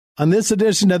On this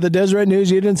edition of the Deseret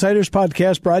News Ute Insiders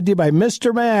podcast brought to you by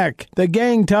Mr. Mac, the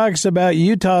gang talks about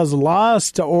Utah's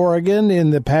loss to Oregon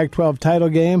in the Pac-12 title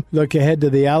game. Look ahead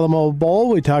to the Alamo Bowl.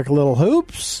 We talk a little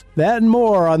hoops. That and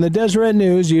more on the Deseret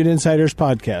News Ute Insiders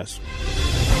podcast.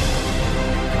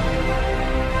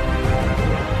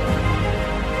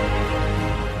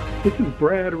 This is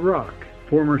Brad Rock,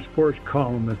 former sports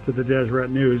columnist of the Deseret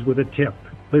News, with a tip.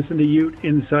 Listen to Ute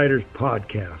Insiders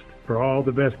podcast for all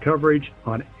the best coverage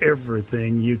on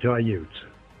everything Utah Utes.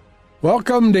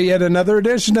 Welcome to yet another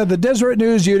edition of the Deseret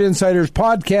News Ute Insiders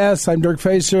podcast. I'm Dirk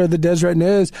Facer of the Deseret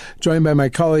News, joined by my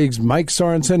colleagues Mike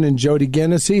Sorensen and Jody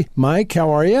Genessy. Mike,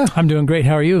 how are you? I'm doing great.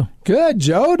 How are you? Good,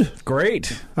 Jode.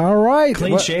 Great. All right.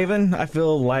 Clean shaven. I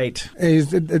feel light.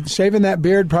 Shaving that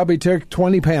beard probably took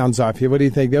 20 pounds off you. What do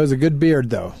you think? That was a good beard,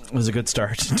 though. It was a good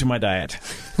start to my diet.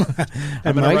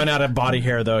 I'm going to run out of body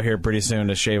hair, though, here pretty soon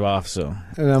to shave off. So,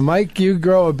 Mike, you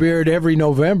grow a beard every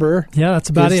November. Yeah,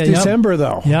 that's about it. It's December,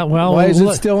 though. Yeah, well. Why is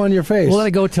it still on your face? We'll let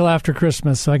it go till after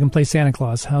Christmas so I can play Santa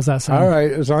Claus. How's that sound? All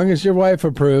right, as long as your wife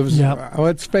approves. Yep.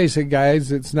 Let's face it,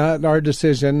 guys. It's not our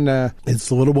decision. It's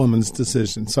the little woman's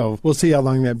decision. So we'll see how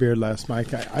long that beard lasts,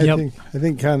 Mike. I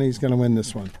think Connie's going to win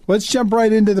this one. Let's jump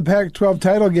right into the Pac-12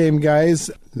 title game, guys.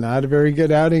 Not a very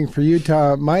good outing for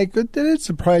Utah. Mike, did it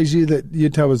surprise you that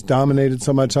Utah was dominated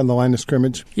so much on the line of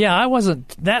scrimmage? Yeah, I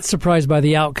wasn't that surprised by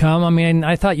the outcome. I mean,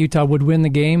 I thought Utah would win the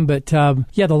game, but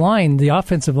the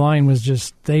offensive line was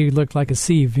just, they looked like a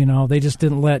sieve, you know. They just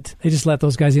let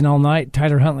those guys in all night.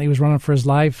 Tyler Huntley was running for his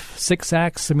life, 6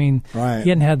 sacks. I mean, right. He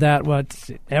hadn't had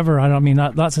that, ever.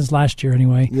 Not since last year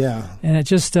anyway. Yeah. And it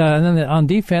just, and then on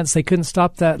defense, they couldn't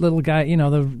stop that little guy. You know,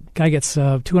 the guy gets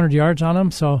 200 yards on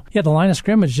him. So, yeah, the line of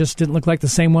scrimmage just didn't look like the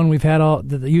same one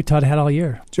that Utah had all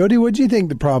year. Jody, what do you think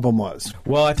the problem was?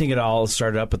 Well, I think it all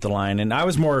started up at the line, and I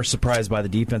was more surprised by the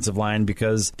defensive line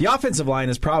because the offensive line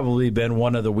has probably been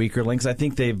one of the weaker links. I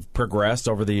think they've progressed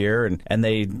over the year, and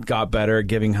they got better at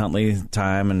giving Huntley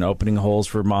time and opening holes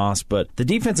for Moss. But the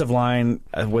defensive line,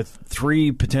 with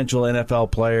 3 potential NFL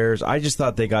players, I just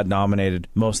thought they got dominated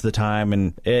most of the time,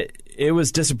 and it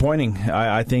was disappointing.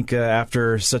 I think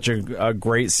after such a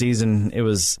great season, it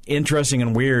was interesting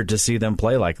and weird to see them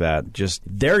play like that. Just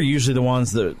they're usually the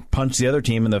ones that punch the other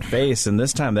team in the face, and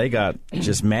this time they got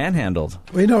just manhandled.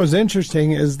 Well, what's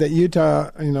interesting is that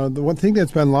Utah, the one thing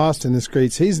that's been lost in this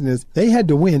great season is they had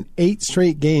to win 8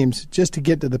 straight games just to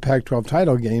get to the Pac-12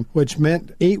 title game, which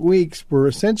meant 8 weeks were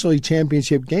essentially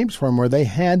championship games for them where they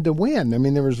had to win. I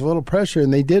mean, there was a little pressure,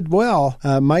 and they did well.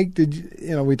 Mike,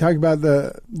 we talked about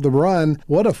the run.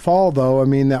 What a fall, though. I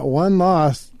mean, that one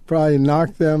loss probably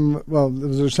knocked them, well, it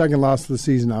was their second loss of the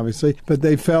season, obviously, but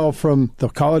they fell from the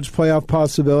college playoff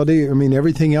possibility. I mean,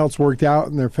 everything else worked out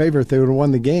in their favor. If they would have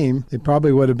won the game, they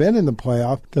probably would have been in the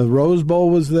playoff. The Rose Bowl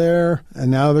was there, and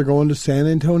now they're going to San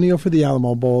Antonio for the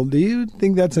Alamo Bowl. Do you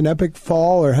think that's an epic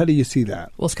fall, or how do you see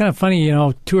that? Well, it's kind of funny,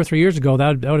 2 or 3 years ago,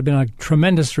 that would have been a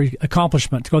tremendous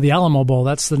accomplishment to go to the Alamo Bowl.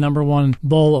 That's the number one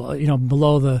bowl,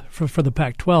 below for the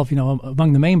Pac-12,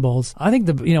 among the main bowls. I think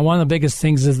one of the biggest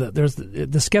things is that there's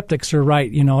the skeptics are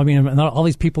right. All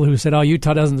these people who said,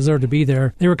 Utah doesn't deserve to be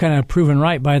there, they were kind of proven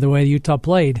right by the way Utah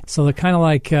played. So they're kind of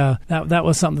like that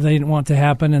was something they didn't want to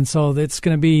happen, and so it's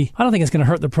going to be. I don't think it's going to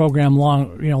hurt the program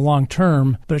long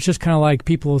term, but it's just kind of like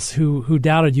people who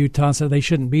doubted Utah and said they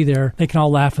shouldn't be there. They can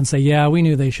all laugh and say, yeah, we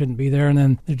knew they shouldn't be there, and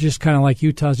then they're just kind of like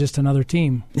Utah's just another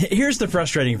team. Here's the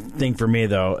frustrating thing for me,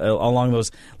 though, along those,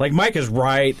 like Mike is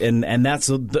right, and that's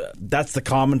the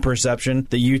common perception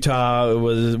that Utah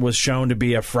was shown to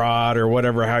be a fraud or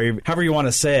whatever, however you want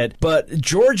to say it. But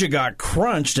Georgia got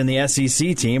crunched in the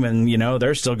SEC team, and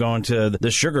they're still going to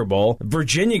the Sugar Bowl.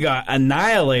 Virginia got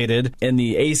annihilated in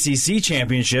the ACC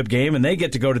championship game, and they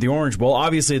get to go to the Orange Bowl.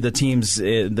 Obviously, the teams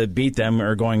that beat them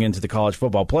are going into the college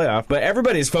football playoff. But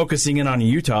everybody's focusing in on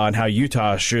Utah and how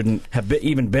Utah shouldn't have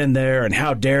even been there, and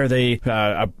how dare they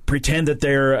pretend that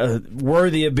they're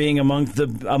worthy of being amongst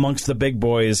the big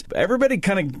boys. Everybody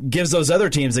kind of gives those other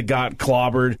teams that got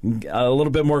clobbered a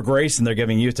little bit more grace than they're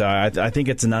giving Utah. I think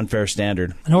it's an unfair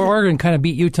standard. And Oregon kind of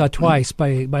beat Utah twice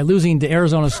by losing to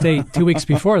Arizona State 2 weeks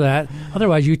before that.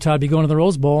 Otherwise, Utah would be going to the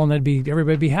Rose Bowl, and everybody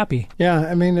would be happy. Yeah,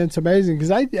 I mean, it's amazing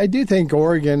because I do think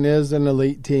Oregon is an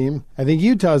elite team. I think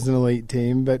Utah's an elite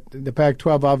team, but the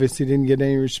Pac-12 obviously didn't get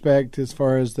any respect as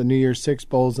far as the New Year's Six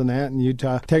bowls and that, and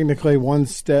Utah technically one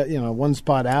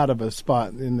spot out of a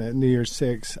spot in the New Year's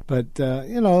Six. But,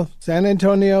 San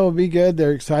Antonio will be good.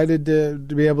 They're excited to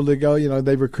be able to go.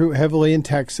 They recruit heavily in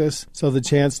Texas, so the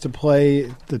chance to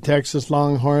play the Texas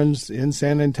Longhorns in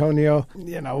San Antonio.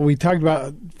 We talked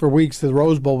about for weeks the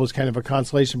Rose Bowl was kind of a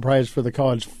consolation prize for the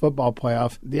college football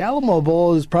playoff. The Alamo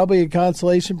Bowl is probably a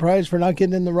consolation prize for not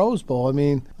getting in the Rose Bowl. I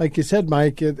mean, like you said,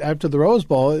 Mike, after the Rose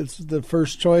Bowl, it's the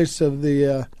first choice of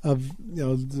the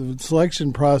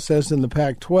selection process in the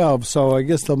Pac-12. So I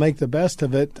guess they'll make the best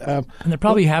of it. And they're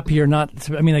probably happier not.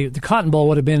 The Cotton Bowl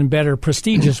would have been better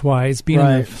prestigious-wise, being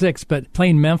in the six, but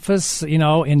playing Memphis,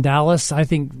 in Dallas, I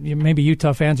think maybe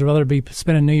Utah fans would rather be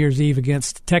spending New Year's Eve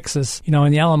against Texas,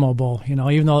 in the Alamo Bowl.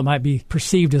 Even though it might be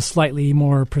perceived as slightly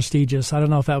more prestigious, I don't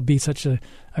know if that would be such a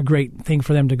great thing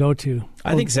for them to go to.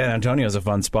 I think San Antonio is a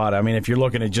fun spot. I mean, if you're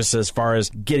looking at just as far as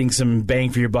getting some bang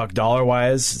for your buck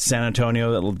dollar-wise, San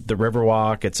Antonio, the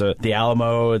Riverwalk, the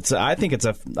Alamo. I think it's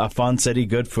a fun city,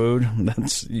 good food.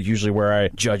 That's usually where I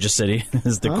judge a city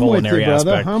is the culinary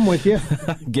aspect. I'm with you.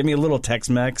 Give me a little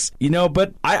Tex-Mex,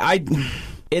 but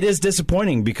it is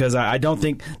disappointing because I don't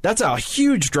think that's a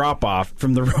huge drop-off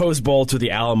from the Rose Bowl to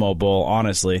the Alamo Bowl,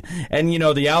 honestly. And,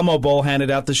 the Alamo Bowl handed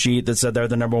out the sheet that said they're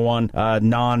the number one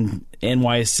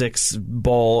non-NY6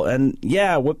 bowl. And,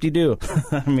 yeah, whoop-de-doo.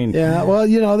 I mean... Yeah, well,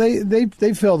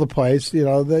 they fill the place.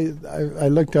 I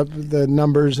looked up the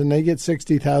numbers, and they get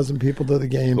 60,000 people to the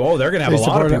game. Oh, they're going to have a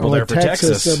lot of people there for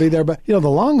Texas. They'll be there. But, the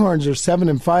Longhorns are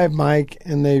 7-5, Mike,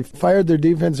 and they fired their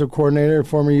defensive coordinator,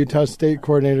 former Utah State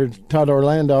coordinator, Todd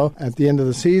Orlando, at the end of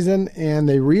the season, and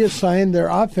they reassigned their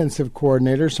offensive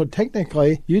coordinator. So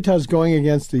technically, Utah's going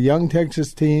against a young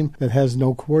Texas team that has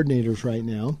no coordinators right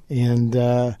now, and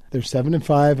they're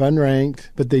 7-5, unranked.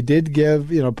 But they did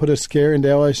put a scare into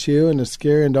LSU and a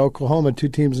scare into Oklahoma, two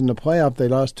teams in the playoff. They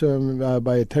lost to them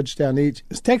by a touchdown each.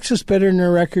 Is Texas better than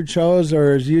their record shows,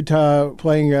 or is Utah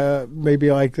playing maybe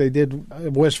like they did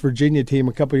a West Virginia team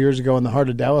a couple years ago in the Heart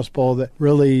of Dallas Bowl that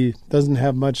really doesn't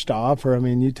have much to offer? I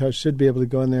mean, Utah should be able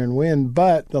to go in there and win,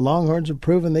 but the Longhorns have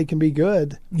proven they can be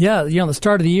good. Yeah, the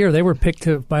start of the year, they were picked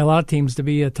by a lot of teams to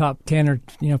be a top 10 or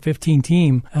 15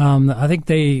 team. I think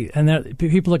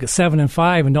people look at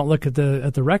 7-5 and don't look at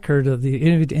the record of the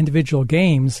individual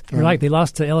games. You're right, they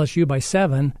lost to LSU by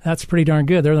 7. That's pretty darn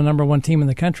good. They're the number one team in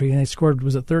the country, and they scored,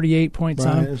 was it 38 points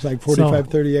on them? It was like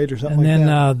 45-38 or something like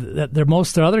that. And then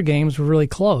most of their other games were really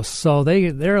close. So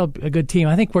they're a good team.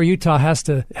 I think where Utah has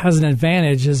an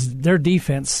advantage is their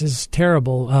defense is terrible.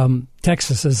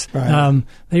 Texas is. Right.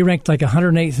 They ranked like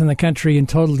 108th in the country in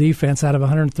total defense out of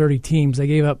 130 teams. They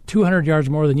gave up 200 yards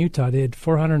more than Utah did,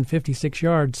 456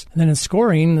 yards. And then in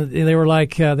scoring, they were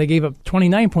they gave up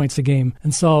 29 points a game.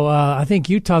 And so I think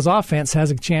Utah's offense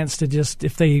has a chance to just,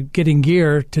 if they get in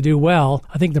gear, to do well.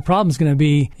 I think the problem is going to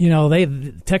be,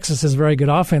 Texas is very good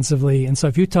offensively. And so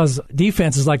if Utah's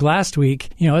defense is like last week,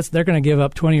 they're going to give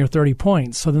up 20 or 30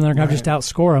 points. So then they're going to just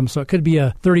outscore them. So it could be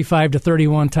a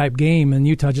 35-31 type game, and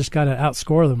Utah just got to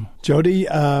outscore them. Jody,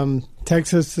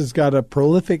 Texas has got a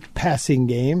prolific passing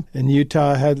game, and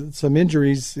Utah had some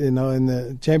injuries, in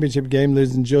the championship game,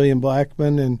 losing Julian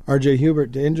Blackman and R.J.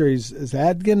 Hubert to injuries. Is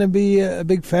that going to be a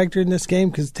big factor in this game?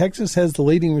 Because Texas has the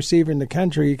leading receiver in the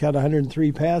country. He caught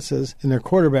 103 passes, and their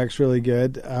quarterback's really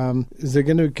good. Is it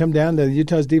going to come down to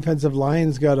Utah's defensive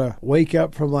line's got to wake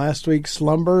up from last week's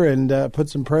slumber and put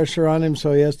some pressure on him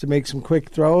so he has to make some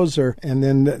quick throws? And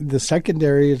then the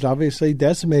secondary is obviously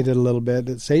decimated a little bit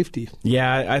at safety.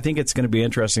 Yeah, I think it's going to be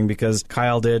interesting because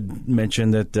Kyle did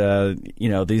mention that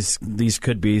these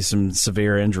could be some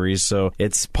severe injuries, so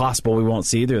it's possible we won't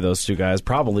see either of those two guys.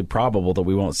 Probably probable that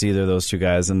we won't see either of those two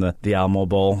guys in the Alamo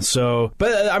Bowl. So,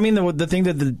 but I mean, the thing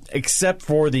that except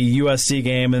for the USC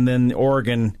game and then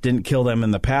Oregon didn't kill them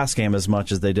in the pass game as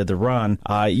much as they did the run.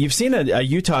 You've seen a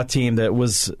Utah team that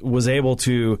was able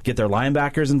to get their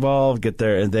linebackers involved,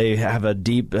 they have a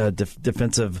deep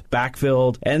defensive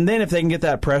backfield, and then if they can get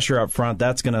that pressure up front,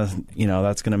 that's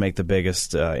gonna make the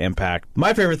biggest impact.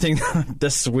 My favorite thing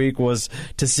this week was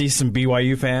to see some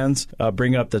BYU fans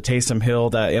bring up the Taysom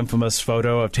Hill, that infamous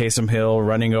photo of Taysom Hill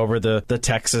running over the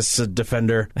Texas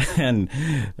defender, and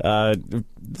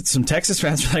some Texas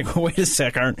fans were like, "Wait a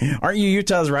sec, aren't you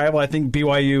Utah's rival?" I think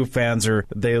BYU fans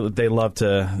they love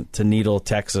to needle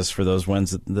Texas for those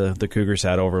wins that the Cougars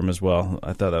had over them as well.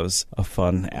 I thought that was a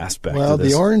fun aspect. Well, of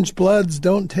this. The Orange Bloods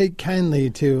don't take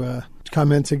kindly to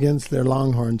comments against their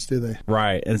Longhorns, do they?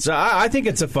 Right. And so I think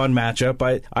it's a fun matchup.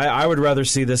 I would rather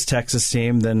see this Texas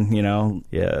team than,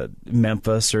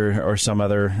 Memphis or some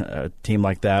other team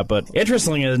like that. But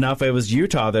interestingly enough, it was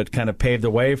Utah that kind of paved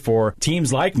the way for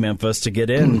teams like Memphis to get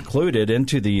included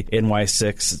into the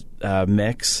NY6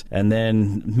 mix, and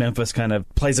then Memphis kind of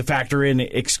plays a factor in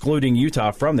excluding Utah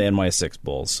from the NY6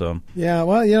 Bowls. So yeah,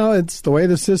 well, it's the way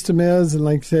the system is, and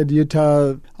like I said,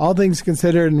 Utah, all things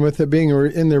considered, and with it being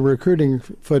in their recruiting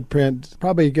footprint,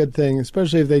 probably a good thing,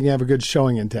 especially if they can have a good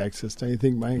showing in Texas. Don't you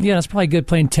think, Mike? Yeah, it's probably good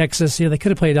playing Texas. They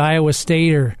could have played Iowa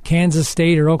State or Kansas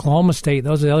State or Oklahoma State.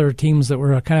 Those are the other teams that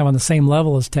were kind of on the same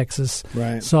level as Texas.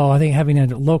 Right. So I think having a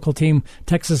local team,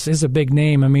 Texas is a big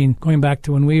name. I mean, going back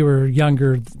to when we were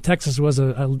younger, Texas was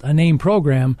a name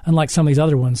program, unlike some of these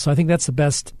other ones. So I think that's the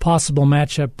best possible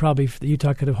matchup probably that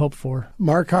Utah could have hoped for.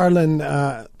 Mark Harlan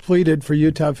pleaded for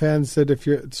Utah fans that if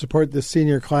you support the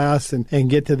senior class and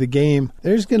get to the game,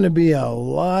 there's going to be a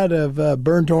lot of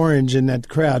burnt orange in that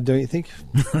crowd, don't you think?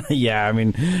 Yeah, I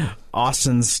mean,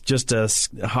 Austin's just a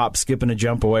hop, skip, and a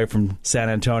jump away from San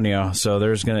Antonio, so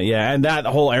there's and that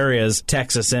whole area is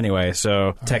Texas anyway.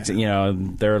 So Texas,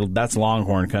 that's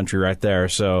Longhorn country right there.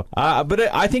 So, but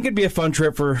I think it'd be a fun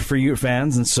trip for Ute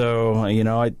fans, and so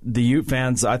the Ute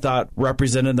fans I thought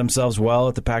represented themselves well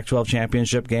at the Pac-12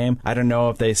 championship game. I don't know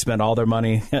if they spent all their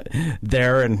money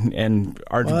there and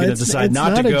are going to decide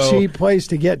not to go. It's not a cheap place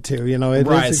to get to. It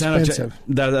right, is expensive.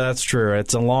 That's true.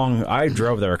 It's a long. I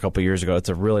drove there a couple of years ago. It's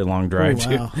a really long drive. Oh,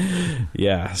 wow.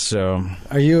 Yeah, so.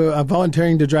 Are you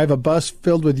volunteering to drive a bus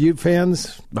filled with Ute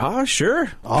fans?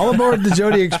 Sure. All aboard the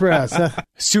Jody Express.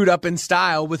 Suit up in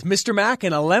style with Mr. Mac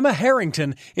and Alema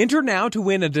Harrington. Enter now to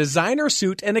win a designer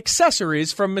suit and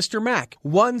accessories from Mr. Mac.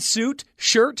 One suit,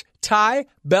 shirt, tie,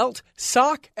 belt,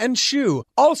 sock, and shoe.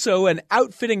 Also, an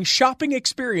outfitting shopping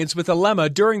experience with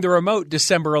Alema during the remote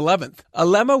December 11th.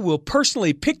 Alema will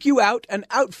personally pick you out an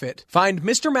outfit. Find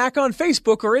Mr. Mac on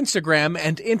Facebook or Instagram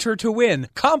and enter to win.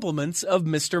 Compliments of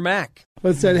Mr. Mac.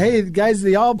 But said, hey, guys,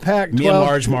 the All Pac-12. Me and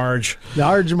Large Marge.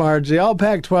 The All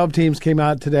Pac-12 teams came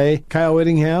out today. Kyle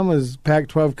Whittingham was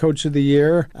Pac-12 Coach of the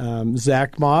Year.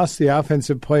 Zach Moss, the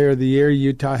Offensive Player of the Year.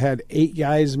 Utah had 8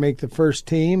 guys make the first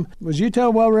team. Was Utah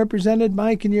well represented,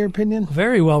 Mike, in your opinion?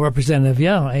 Very well representative,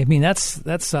 yeah. I mean, that's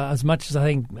as much as I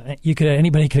think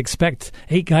anybody could expect.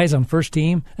 8 guys on first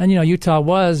team. And, Utah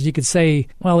was, you could say,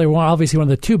 well, they were obviously one of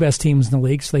the 2 best teams in the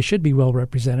league, so they should be well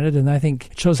represented. And I think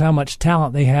it shows how much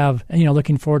talent they have. And,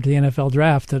 looking forward to the NFL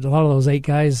draft, that a lot of those 8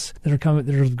 guys that are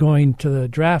going to the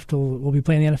draft will be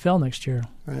playing the NFL next year.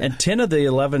 And 10 of the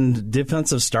 11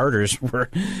 defensive starters were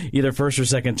either first or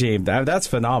second team. That's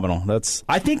phenomenal.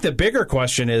 I think the bigger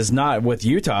question is not with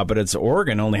Utah, but it's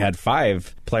Oregon only had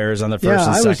 5 players on the first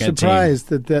and second team. I was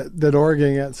surprised that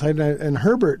Oregon got signed, and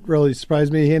Herbert really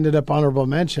surprised me. He ended up honorable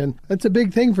mention. That's a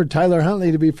big thing for Tyler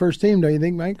Huntley to be first team, don't you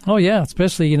think, Mike? Oh, yeah,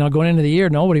 especially, going into the year,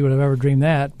 nobody would have ever dreamed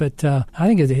that. But I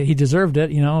think he deserved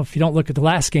it, if you don't look at the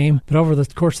last game. But over the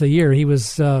course of the year, he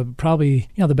was probably,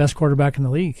 the best quarterback in the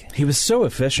league. He was so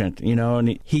efficient,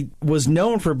 and he was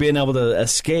known for being able to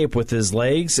escape with his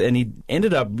legs, and he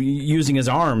ended up using his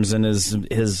arms and his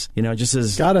just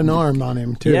his... Got an arm on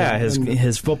him, too. Yeah,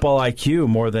 his football IQ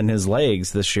more than his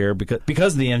legs this year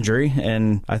because of the injury,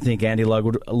 and I think Andy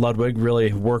Ludwig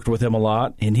really worked with him a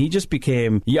lot, and he just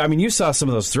became... Yeah, I mean, you saw some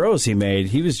of those throws he made.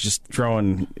 He was just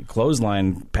throwing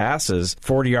clothesline passes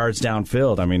 40 yards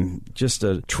downfield. I mean, just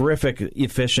a terrific,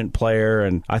 efficient player,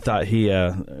 and I thought he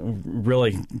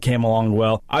really came along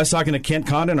well. I was talking to Kent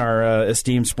Condon, our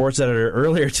esteemed sports editor,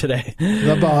 earlier today.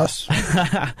 The boss.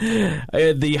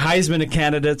 The Heisman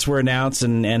candidates were announced,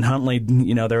 and Huntley,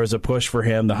 there was a push for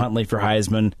him, the Huntley for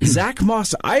Heisman. Zach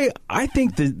Moss, I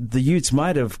think the Utes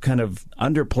might have kind of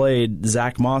underplayed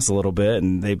Zach Moss a little bit.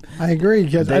 And I agree,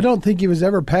 because I don't think he was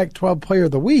ever Pac-12 Player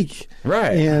of the Week.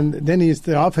 Right. And then he's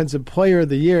the Offensive Player of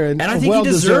the Year. And I think well he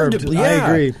deserved it. Yeah. I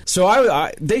agree. So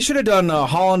they should have done a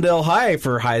Hollandale High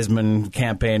for Heisman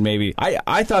campaign, maybe.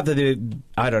 I thought that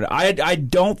I don't know. I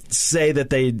don't say that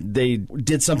they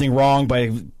did something wrong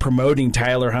by promoting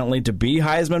Tyler Huntley to be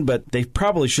Heisman, but they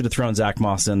probably should have thrown Zach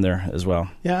Moss in there as well.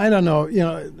 Yeah, I don't know.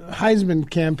 Heisman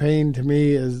campaign to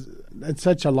me it's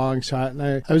such a long shot. And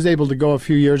I was able to go a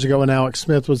few years ago when Alex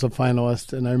Smith was a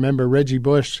finalist. And I remember Reggie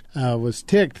Bush was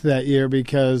ticked that year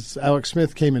because Alex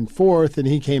Smith came in 4th and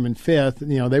he came in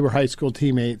 5th. They were high school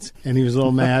teammates. And he was a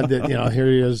little mad that, here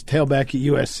he is, tailback at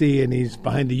USC, and he's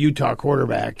behind the Utah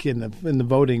quarterback in the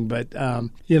voting. But, those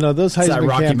Heisman it's that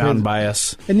Rocky campaigns, Mountain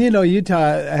bias. And,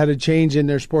 Utah had a change in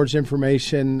their sports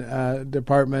information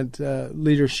department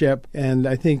leadership. And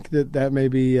I think that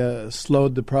maybe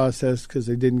slowed the process because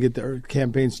they didn't get the their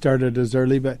campaign started as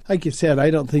early. But like you said, I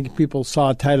don't think people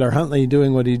saw Tyler Huntley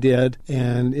doing what he did.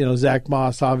 And, Zach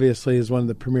Moss obviously is one of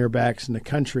the premier backs in the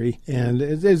country. And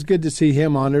it's good to see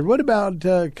him honored. What about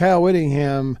Kyle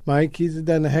Whittingham, Mike? He's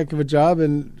done a heck of a job.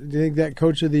 And do you think that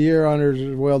Coach of the Year honor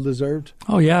is well-deserved?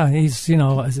 Oh, yeah. He's,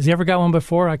 has he ever got one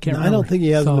before? I can't remember. I don't think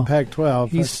he has in the Pac-12.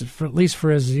 He's, at least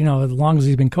for his, as long as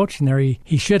he's been coaching there,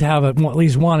 he should have at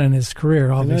least one in his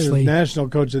career, obviously. National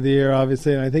Coach of the Year,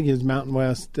 obviously, and I think he was Mountain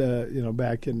West,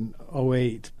 back in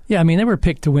 2008. Yeah, they were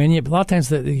picked to win. Yeah, but a lot of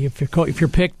times, if you're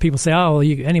picked, people say, "Oh,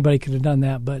 anybody could have done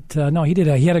that." But no, he did.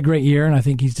 He had a great year, and I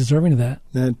think he's deserving of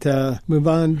that. Move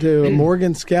on to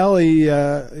Morgan Scally.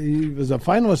 He was a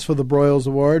finalist for the Broyles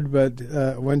Award, but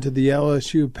went to the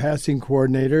LSU passing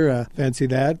coordinator. Fancy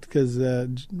that, because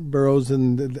Burrows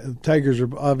and the Tigers are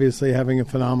obviously having a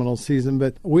phenomenal season.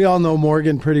 But we all know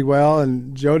Morgan pretty well,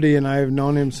 and Jody and I have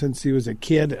known him since he was a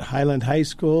kid at Highland High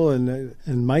School, and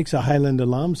Mike's a Highland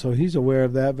alum, so he's aware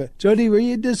of that. But Jody, were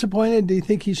you disappointed? Do you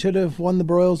think he should have won the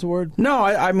Broyles Award? No,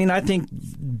 I think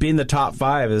being the top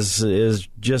 5 is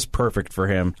just perfect for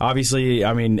him. Obviously,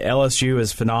 LSU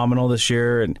is phenomenal this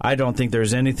year, and I don't think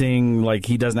there's anything like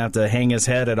he doesn't have to hang his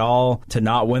head at all to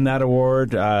not win that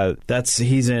award.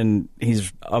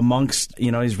 He's amongst,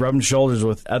 he's rubbing shoulders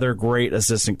with other great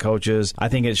assistant coaches. I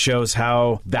think it shows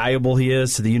how valuable he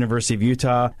is to the University of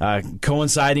Utah,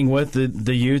 coinciding with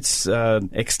the Utes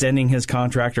extending his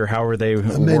contract, or however they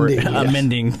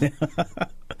amending.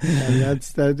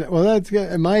 That's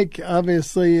good. Mike,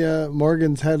 obviously,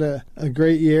 Morgan's had a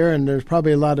great year, and there's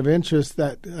probably a lot of interest.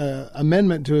 That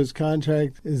amendment to his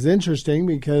contract is interesting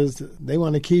because they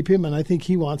want to keep him, and I think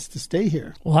he wants to stay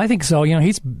here. Well, I think so.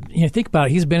 Think about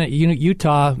it. He's been at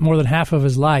Utah more than half of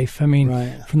his life.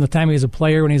 Right. From the time he was a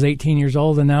player when he was 18 years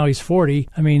old, and now he's 40.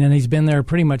 And he's been there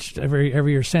pretty much every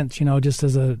year since. Just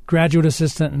as a graduate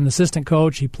assistant and assistant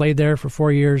coach, he played there for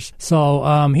 4 years.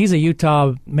 So he's a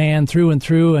Utah man through and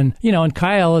through. And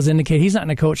Kyle has indicated he's not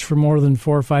going to coach for more than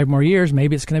 4 or 5 more years.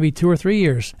 Maybe it's going to be 2 or 3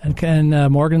 years.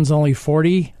 And Morgan's only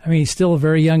 40. He's still a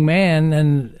very young man.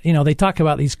 And, they talk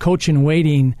about these coach in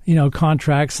waiting,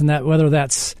 contracts, and that whether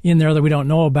that's in there that we don't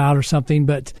know about or something.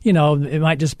 But, it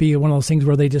might just be one of those things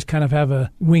where they just kind of have a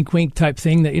wink type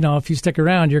thing that, if you stick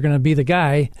around, you're going to be the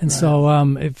guy. And so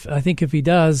I think if he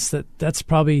does, that's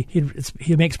probably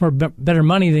he makes better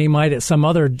money than he might at some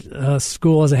other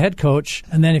school as a head coach.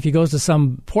 And then if he goes to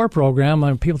some poor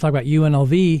program, people talk about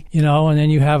UNLV, and then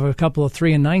you have a couple of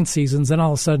 3-9 seasons, then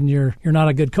all of a sudden you're not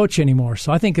a good coach anymore.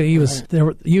 So I think he was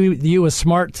you was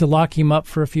smart to lock him up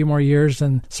for a few more years,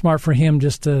 and smart for him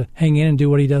just to hang in and do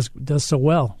what he does so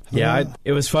well. Yeah,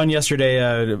 it was fun yesterday.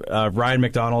 Ryan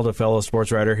McDonald, a fellow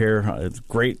sports writer here,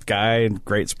 great guy,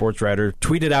 great sports writer,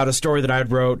 tweeted out a story that I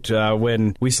wrote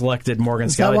when we selected Morgan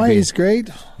Scally. Is that why he's great?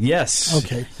 Yes.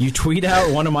 Okay. You tweet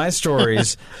out one of my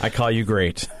stories, I call you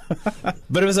great.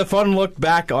 But it was a fun look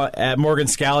back at Morgan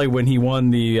Scally when he won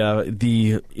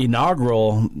the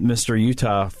inaugural Mr.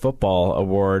 Utah Football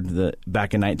Award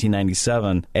back in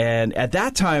 1997. And at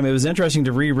that time, it was interesting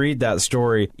to reread that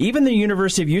story. Even the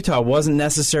University of Utah wasn't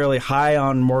necessarily high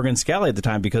on Morgan Scally at the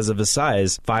time because of his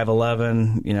size,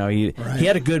 5'11". He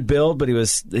had a good build, but he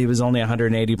was only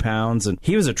 180 pounds, and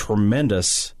he was a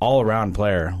tremendous all-around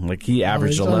player. Like, he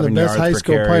averaged 11 yards per carry. One of the best high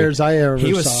school players I ever saw.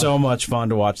 He was so much fun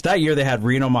to watch. That year they had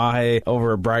Reno Mahe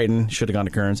over at Brighton, should have gone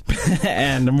to Kearns,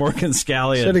 and Morgan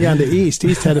Scally. Should have gone to East.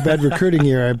 East had a bad recruiting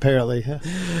year, apparently.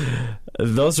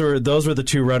 Those were the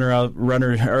two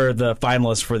the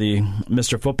finalists for the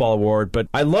Mr. Football Award. But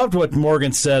I loved what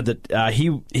Morgan said, that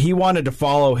he wanted to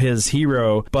follow his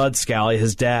hero, Bud Scally,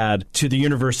 his dad, to the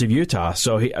University of Utah.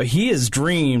 So he has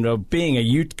dreamed of being a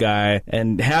Ute guy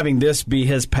and having this be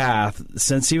his path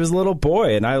since he was a little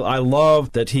boy. And I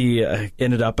love that he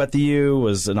ended up at the U,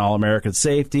 was an All-American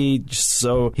safety.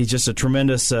 So he's just a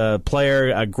tremendous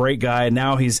player, a great guy.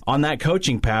 Now he's on that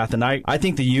coaching path, and I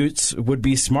think the Utes would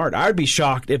be smart. I would be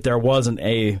shocked if there wasn't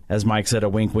as Mike said, a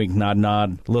wink, wink, nod,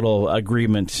 nod little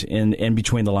agreement in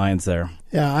between the lines there.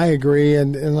 Yeah, I agree,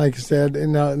 and like I said,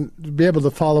 to be able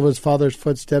to follow his father's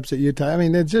footsteps at Utah,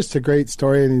 it's just a great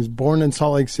story. And he's born in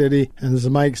Salt Lake City, and as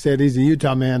Mike said, he's a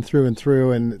Utah man through and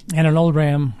through, and an old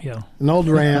Ram, yeah, an old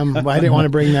Ram. I didn't want to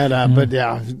bring that up, but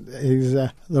yeah, he's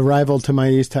the rival to my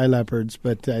East High Leopards.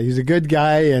 But he's a good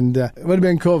guy, and it would have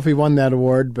been cool if he won that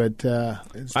award. But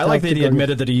I like that he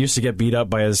admitted that he used to get beat up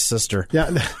by his sister.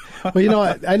 Yeah.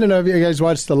 Well, I don't know if you guys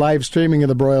watched the live streaming of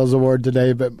the Broyles Award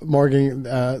today, but Morgan,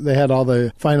 they had all the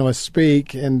finalists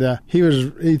speak, and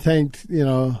he thanked,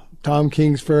 Tom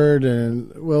Kingsford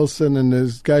and Wilson and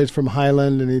his guys from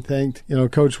Highland, and he thanked,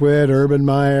 Coach Witt, Urban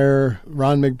Meyer,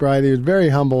 Ron McBride. He was very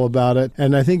humble about it.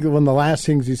 And I think one of the last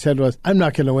things he said was, I'm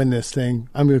not going to win this thing.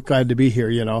 I'm glad to be here,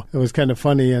 It was kind of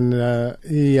funny, and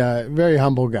he very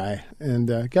humble guy.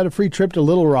 And got a free trip to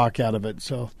Little Rock out of it.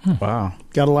 So wow.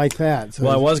 Got to like that. So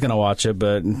well, I was going to watch it,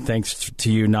 but thanks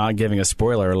to you not giving a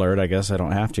spoiler alert, I guess I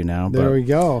don't have to now. There we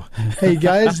go. Hey,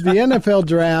 guys, the NFL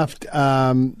draft,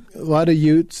 a lot of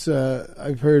Utes.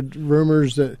 I've heard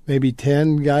rumors that maybe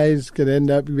 10 guys could end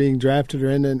up being drafted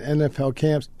or in NFL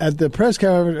camps. At the press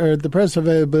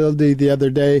availability the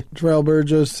other day, Terrell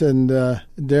Burgess and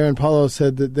Darren Paulo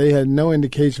said that they had no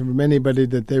indication from anybody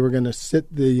that they were going to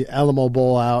sit the Alamo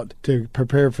Bowl out to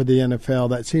prepare for the NFL.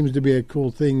 That seems to be a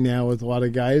cool thing now with a lot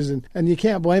of guys, and you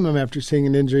can't blame them after seeing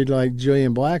an injury like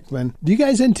Julian Blackmon. Do you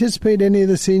guys anticipate any of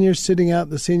the seniors sitting out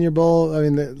the Senior Bowl? I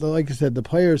mean, like I said, the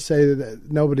players say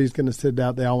that nobody's going to sit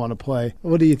out. They all want to play.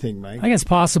 What do you think, Mike? I think it's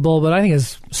possible, but I think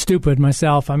it's stupid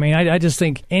myself. I mean, I just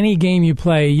think any game you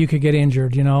play, you could get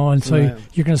injured, and so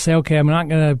you're going to say, okay, I'm not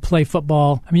going to play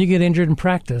football. I mean, you get injured in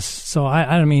practice. So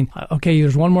I mean, okay,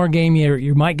 there's one more game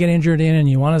you might get injured in, and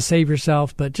you want to save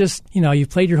yourself, but just, you've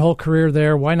played your whole career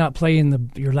there. Why not play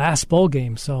in your last bowl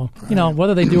game? So,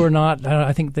 whether they do or not,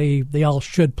 I think they all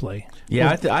should play.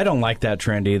 Yeah, I don't like that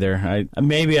trend either.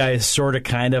 Maybe I sort of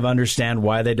kind of understand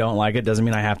why they don't like it. Doesn't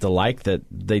mean I have to like that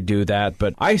they do that,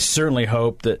 but I certainly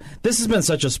hope that this has been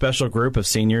such a special group of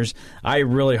seniors. I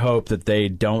really hope that they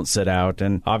don't sit out,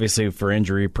 and obviously for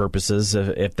injury purposes,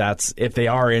 if they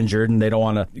are injured and they don't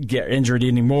want to get injured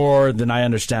anymore, then I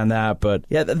understand that. But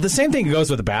yeah, the same thing goes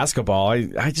with the basketball.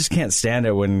 I just can't stand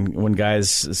it when guys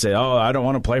say, "Oh, I don't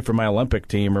want to play for my Olympic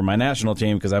team or my national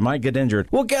team because I might get injured."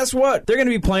 Well, guess what? They're going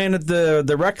to be playing at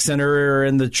the rec center or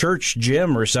in the church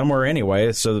gym or somewhere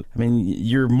anyway. So, I mean,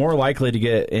 you're more likely to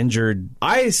get injured.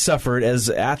 I suffered, as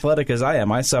athletic as I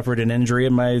am, I suffered an injury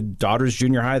in my daughter's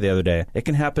junior high the other day. It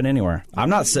can happen anywhere. I'm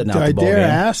not sitting out the ball game. Do I dare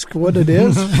ask what it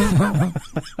is?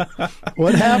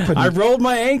 What happened? I rolled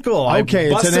my ankle. Okay,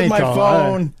 I busted it's an ankle. my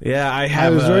phone. Yeah, I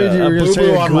have I was worried you were going to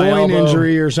say a groin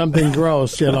injury or something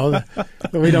gross, that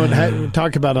we don't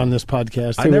talk about on this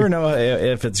podcast. I never know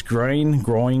if it's growing.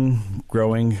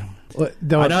 I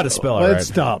know how to spell it. Let's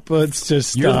stop. Let's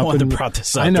just stop. You're the one that brought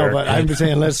this up. I know, there. but I'm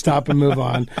saying let's stop and move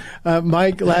on.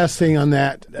 Mike, last thing on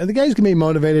that. The guys can be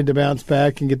motivated to bounce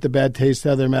back and get the bad taste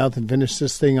out of their mouth and finish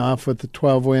this thing off with the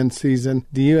 12-win season.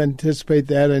 Do you anticipate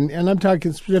that? And I'm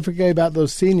talking specifically about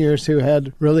those seniors who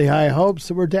had really high hopes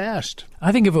that were dashed.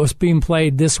 I think if it was being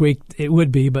played this week, it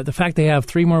would be. But the fact they have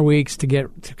 3 more weeks to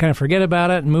kind of forget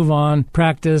about it and move on,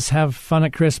 practice, have fun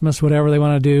at Christmas, whatever they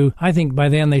want to do, I think by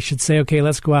then they should say, okay,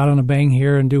 let's go out on a bang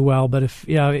here and do well. But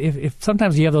if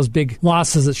sometimes you have those big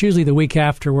losses, it's usually the week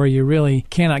after where you really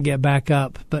cannot get back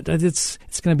up. But it's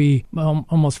going to be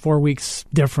almost 4 weeks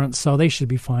difference, so they should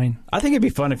be fine. I think it'd be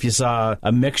fun if you saw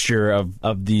a mixture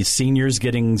of the seniors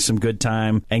getting some good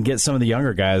time and get some of the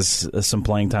younger guys some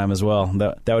playing time as well.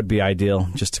 That would be ideal,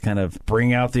 just to kind of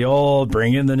bring out the old,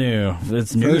 bring in the new.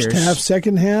 It's New Year's. First half,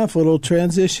 second half, little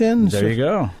transition. There you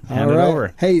go. Hand it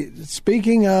over. Hey,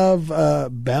 speaking of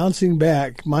bouncing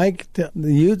back, Mike, the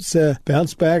Utes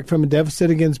bounced back from a deficit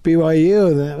against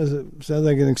BYU. That sounds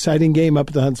like an exciting game up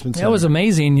at the Huntsman Center. It was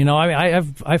amazing.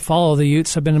 I follow the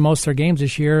Utes. I've been to most of their games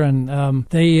this year, and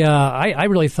I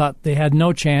really thought they had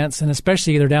no chance, and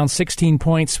especially they're down 16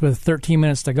 points with 13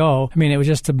 minutes to go. I mean, it was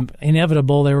just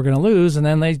inevitable they were going to lose, and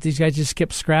then these guys just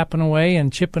kept scrapping away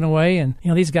and chipping away, and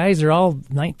these guys are all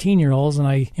 19-year-olds, and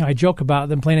I joke about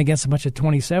them playing against a bunch of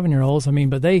 27-year-olds. I mean,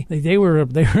 but they were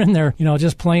in there,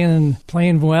 just playing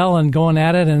well and going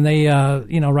at it, and they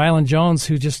Ryland Jones,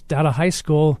 who just out of high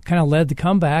school, kind of led the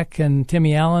comeback, and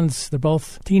Timmy Allen's, they're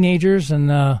both teenagers,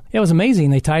 and it was amazing.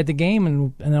 They tied the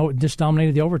game and just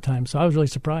dominated the overtime, so I was really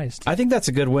surprised. I think that's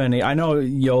a good win. I know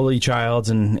Yoli Childs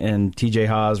and TJ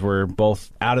Haas were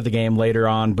both out of the game later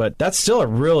on, but that's still a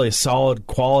really solid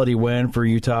quality win for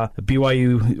Utah.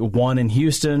 BYU won in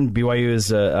Houston. BYU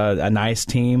is a nice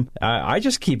team. I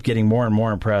just keep getting more and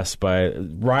more impressed by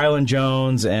Ryland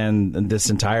Jones and this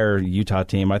entire Utah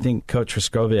team. I think Coach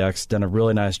Trskowiak's done a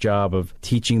really nice job of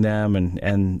teaching them,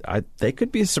 and they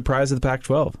could be a surprise of the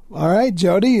Pac-12. All right,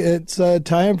 Jody, it's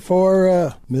time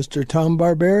for Mr. Tom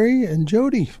Barberi and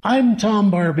Jody. I'm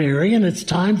Tom Barberi, and it's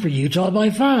time for Utah by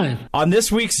 5. On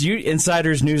this week's Ute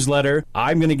Insiders newsletter,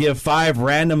 I'm going to give 5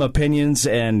 random opinions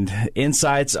and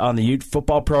insights on the Ute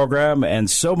football program and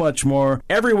so much more.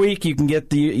 Every week you can get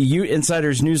the Ute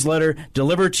Insiders newsletter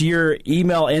delivered to your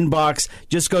email inbox.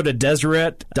 Just go to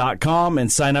Deseret DeserateNet.com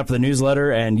and sign up for the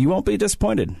newsletter, and you won't be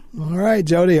disappointed. All right, Jody. .com and sign up for the newsletter, and you won't be disappointed. All right,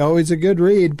 Jody. Always a good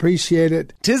read. Appreciate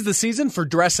it. 'Tis the season for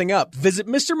dressing up. Visit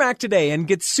Mr. Mac today and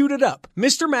get suited up.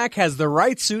 Mr. Mac has the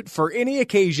right suit for any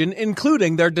occasion,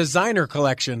 including their designer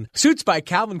collection. Suits by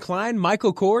Calvin Klein,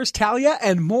 Michael Kors, Talia,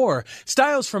 and more.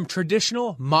 Styles from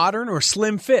traditional, modern, or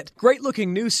slim fit.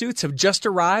 Great-looking new suits have just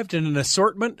arrived in an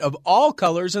assortment of all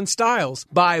colors and styles.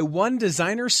 Buy one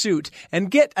designer suit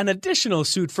and get an additional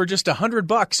suit for just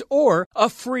 $100 or a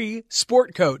free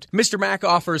sport coat. Mr. Mac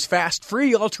offers fast,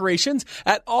 free alterations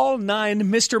at all 9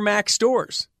 Mr. Mac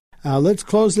stores. Let's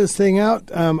close this thing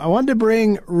out. I wanted to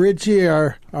bring Richie,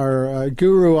 our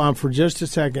guru, on for just a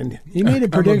second. He made a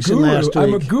prediction last week.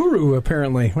 I'm a guru,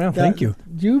 apparently. Well, thank you.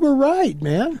 You were right,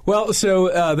 man. Well,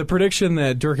 so the prediction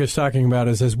that Dirk is talking about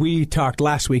is, as we talked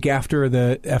last week after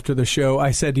the show, I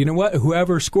said, you know what?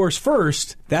 Whoever scores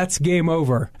first, that's game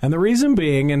over. And the reason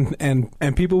being,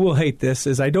 and people will hate this,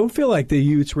 is I don't feel like the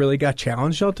Utes really got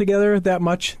challenged altogether that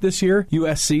much this year.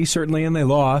 USC certainly, and they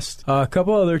lost. A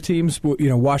couple other teams,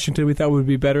 Washington, we thought would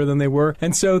be better than they were.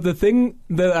 And so the thing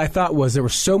that I thought was there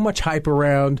was so much hype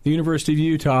around the University of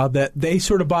Utah that they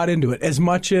sort of bought into it. As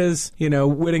much as,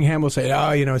 Whittingham will say,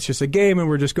 it's just a game and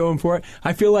we're just going for it.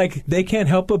 I feel like they can't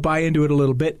help but buy into it a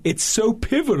little bit. It's so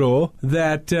pivotal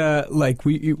that,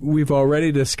 we've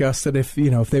already discussed that if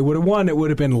they would have won, it would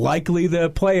have been likely the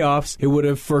playoffs. It would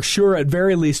have for sure, at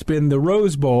very least, been the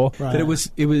Rose Bowl. Right. That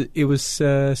it was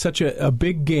such a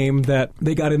big game that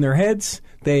they got in their heads.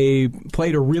 They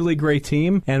played a really great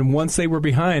team, and once they were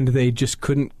behind, they just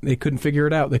couldn't figure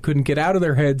it out. They couldn't get out of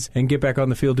their heads and get back on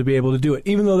the field to be able to do it.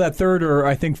 Even though that third or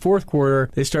I think fourth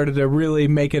quarter, they started to really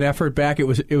make an effort back. It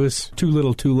was too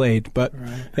little, too late. But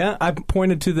yeah, I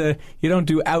pointed to you don't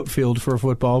do outfield for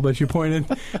football, but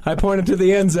I pointed to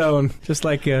the end zone, just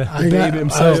like Babe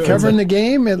himself. I was covering the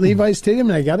game at Levi Stadium,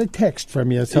 and I got a text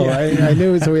from you, so I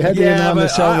knew. So we had to end on the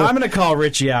show. I'm going to call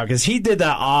Richie out because he did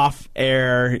that off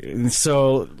air.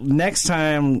 So next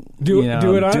time, do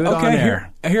it on air.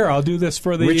 Here, I'll do this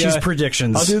for the Richie's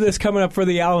predictions. I'll do this coming up for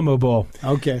the Alamo Bowl.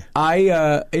 Okay.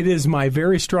 It is my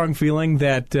very strong feeling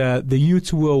that the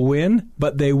Utes will win,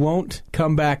 but they won't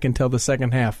come back until the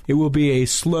second half. It will be a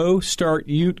slow start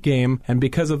Ute game, and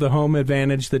because of the home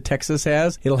advantage that Texas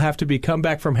has, it'll have to be come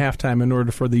back from halftime in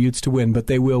order for the Utes to win, but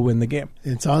they will win the game.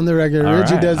 It's on the record.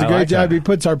 Richie does a great job. He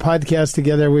puts our podcast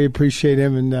together. We appreciate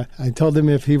him, and I told him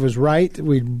if he was right,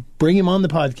 we'd bring him on the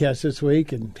podcast this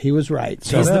week, and he was right.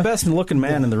 So he's the best looking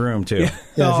man in the room, too. Yeah.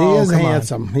 Yes, he is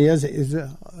handsome. He has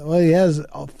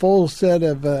a full set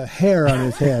of hair on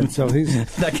his head, so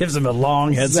that gives him a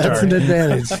long head start. That's an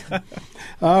advantage.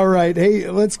 All right, hey,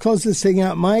 let's close this thing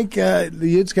out, Mike. The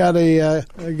Utes got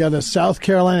a South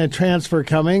Carolina transfer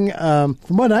coming. From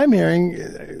what I'm hearing,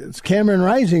 it's Cameron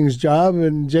Rising's job,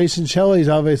 and Jason Shelley's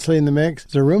obviously in the mix.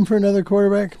 Is there room for another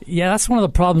quarterback? Yeah, that's one of the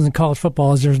problems in college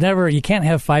football. Is you can't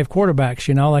have 5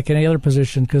 quarterbacks, like any other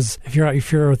position, because if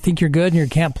you think you're good and you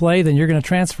can't play, then you're going to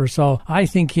transfer. So I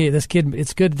think this kid,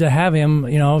 it's good to have him,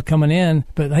 coming in.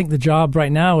 But I think the job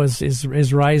right now is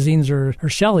Rising's or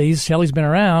Shelley's. Shelley's been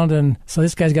around, and so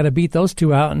this guy's got to beat those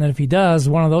two out. And then if he does,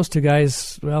 one of those two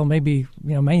guys, well, maybe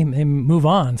may move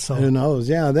on. So who knows?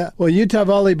 Yeah. Utah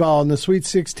volleyball in the Sweet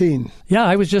 16. Yeah,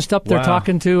 I was just up there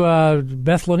talking to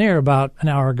Beth Lanier about an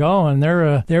hour ago, and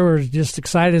they were just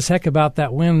excited as heck about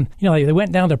that win. They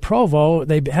went down to Provo.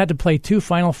 They had to play 2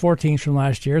 Final Four teams from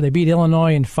last year. They beat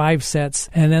Illinois in 5 sets,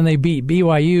 and then they beat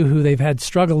BYU, who they've had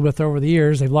struggled with over the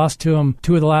years. They've lost to them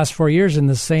 2 of the last 4 years in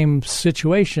the same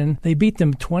situation. They beat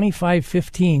them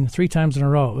 25-15 3 times in a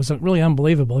row. It was really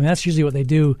unbelievable. I mean, that's usually what they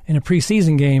do in a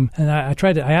preseason game. And I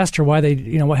asked her why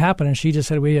what happened, and she just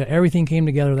said everything came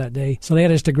together that day. So they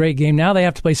had just a great game. Now they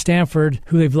have to play Stanford,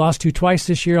 who they've lost to twice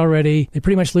this year already. They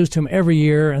pretty much lose to them every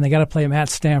year, and they got to play them at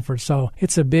Stanford. So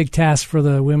it's a big task for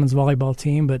the women's volleyball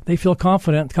team, but they feel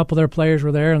confident. A couple of their players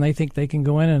were there, and they think they can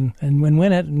go in and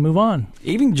win it and move on.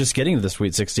 Even just getting to the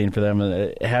Sweet 16 for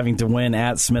them, having to win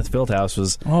at Smith Fieldhouse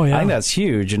was, I think that's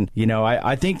huge. And,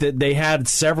 I think that they had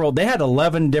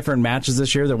 11 different matches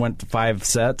this year that went to 5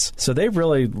 sets. So they've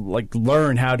really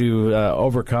learned how to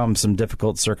overcome some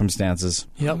difficult circumstances.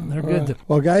 Yep, they're good.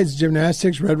 Well, guys,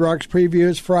 gymnastics, Red Rocks preview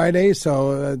is Friday,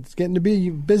 so it's getting to be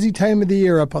a busy time of the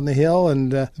year up on the hill,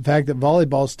 and the fact that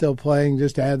volleyball's still playing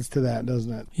just adds to that,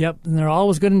 doesn't it? Yep, and they're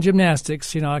always good in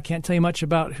gymnastics. I can't tell you much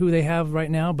about who they have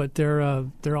right now, but they're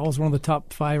always one of the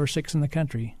top 5 or 6 in the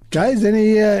country. Guys,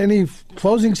 any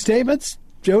closing statements?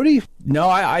 Jody? No,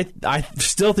 I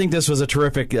still think this was a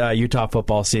terrific Utah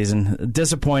football season.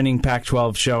 Disappointing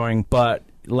Pac-12 showing, but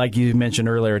like you mentioned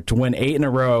earlier, to win 8 in a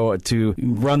row, to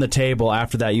run the table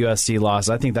after that USC loss,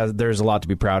 I think that there's a lot to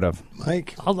be proud of.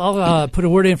 Mike? I'll put a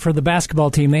word in for the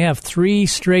basketball team. They have 3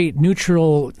 straight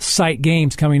neutral site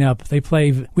games coming up. They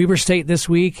play Weber State this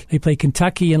week. They play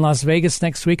Kentucky in Las Vegas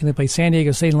next week, and they play San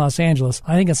Diego State in Los Angeles.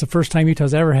 I think that's the first time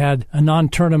Utah's ever had a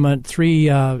non-tournament 3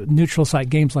 neutral site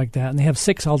games like that, and they have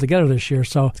 6 altogether this year.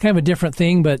 So it's kind of a different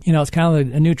thing, but it's kind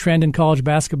of a new trend in college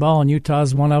basketball, and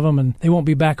Utah's one of them, and they won't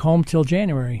be back home till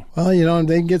January. Well, and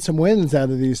they can get some wins out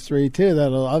of these 3 too.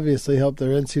 That'll obviously help their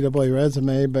NCAA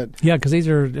resume. But yeah, because these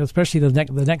are, especially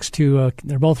the next 2,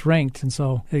 they're both ranked, and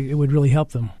so it would really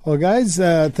help them. Well, guys,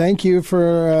 thank you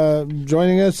for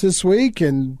joining us this week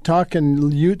and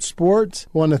talking Ute sports.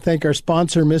 I want to thank our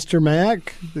sponsor, Mr.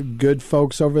 Mac. The good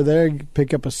folks over there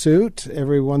pick up a suit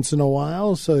every once in a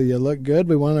while so you look good.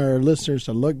 We want our listeners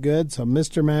to look good, so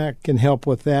Mr. Mac can help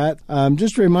with that.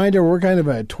 Just a reminder, we're kind of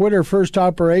a Twitter-first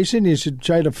operation. You should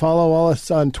try to follow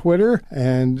us on Twitter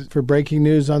and for breaking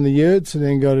news on the Utes, and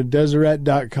then go to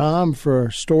Deseret.com for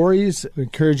stories. We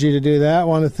encourage you to do that. I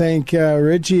want to thank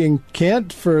Richie and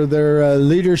Kent for their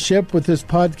leadership with this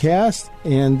podcast.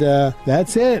 And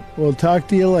that's it. We'll talk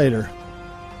to you later.